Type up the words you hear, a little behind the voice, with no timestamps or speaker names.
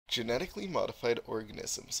Genetically modified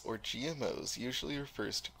organisms, or GMOs, usually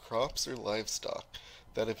refers to crops or livestock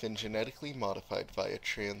that have been genetically modified via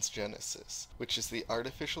transgenesis, which is the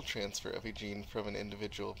artificial transfer of a gene from an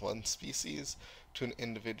individual of one species to an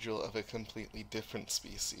individual of a completely different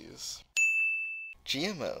species.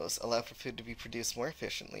 GMOs allow for food to be produced more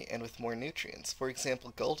efficiently and with more nutrients. For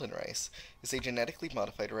example, golden rice is a genetically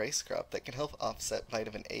modified rice crop that can help offset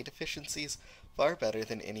vitamin A deficiencies far better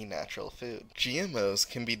than any natural food. GMOs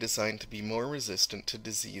can be designed to be more resistant to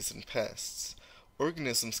disease and pests.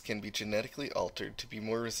 Organisms can be genetically altered to be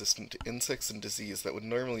more resistant to insects and disease that would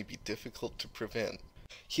normally be difficult to prevent.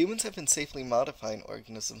 Humans have been safely modifying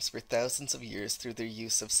organisms for thousands of years through their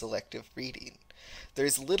use of selective breeding. There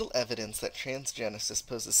is little evidence that transgenesis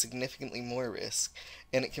poses significantly more risk,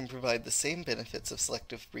 and it can provide the same benefits of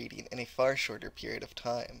selective breeding in a far shorter period of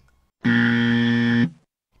time.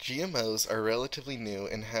 GMOs are relatively new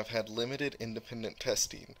and have had limited independent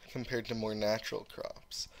testing compared to more natural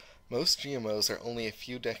crops. Most GMOs are only a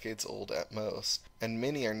few decades old at most, and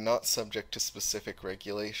many are not subject to specific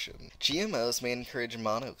regulation. GMOs may encourage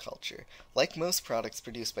monoculture. Like most products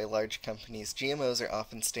produced by large companies, GMOs are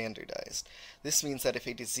often standardized. This means that if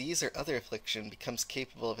a disease or other affliction becomes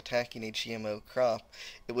capable of attacking a GMO crop,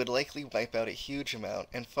 it would likely wipe out a huge amount,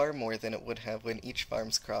 and far more than it would have when each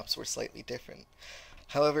farm's crops were slightly different.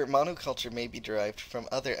 However, monoculture may be derived from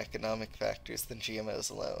other economic factors than GMOs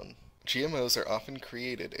alone. GMOs are often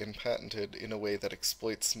created and patented in a way that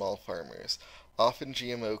exploits small farmers. Often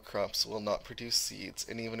GMO crops will not produce seeds,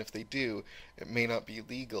 and even if they do, it may not be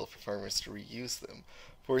legal for farmers to reuse them,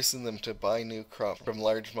 forcing them to buy new crops from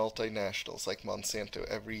large multinationals like Monsanto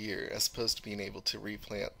every year, as opposed to being able to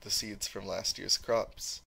replant the seeds from last year's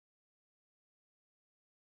crops.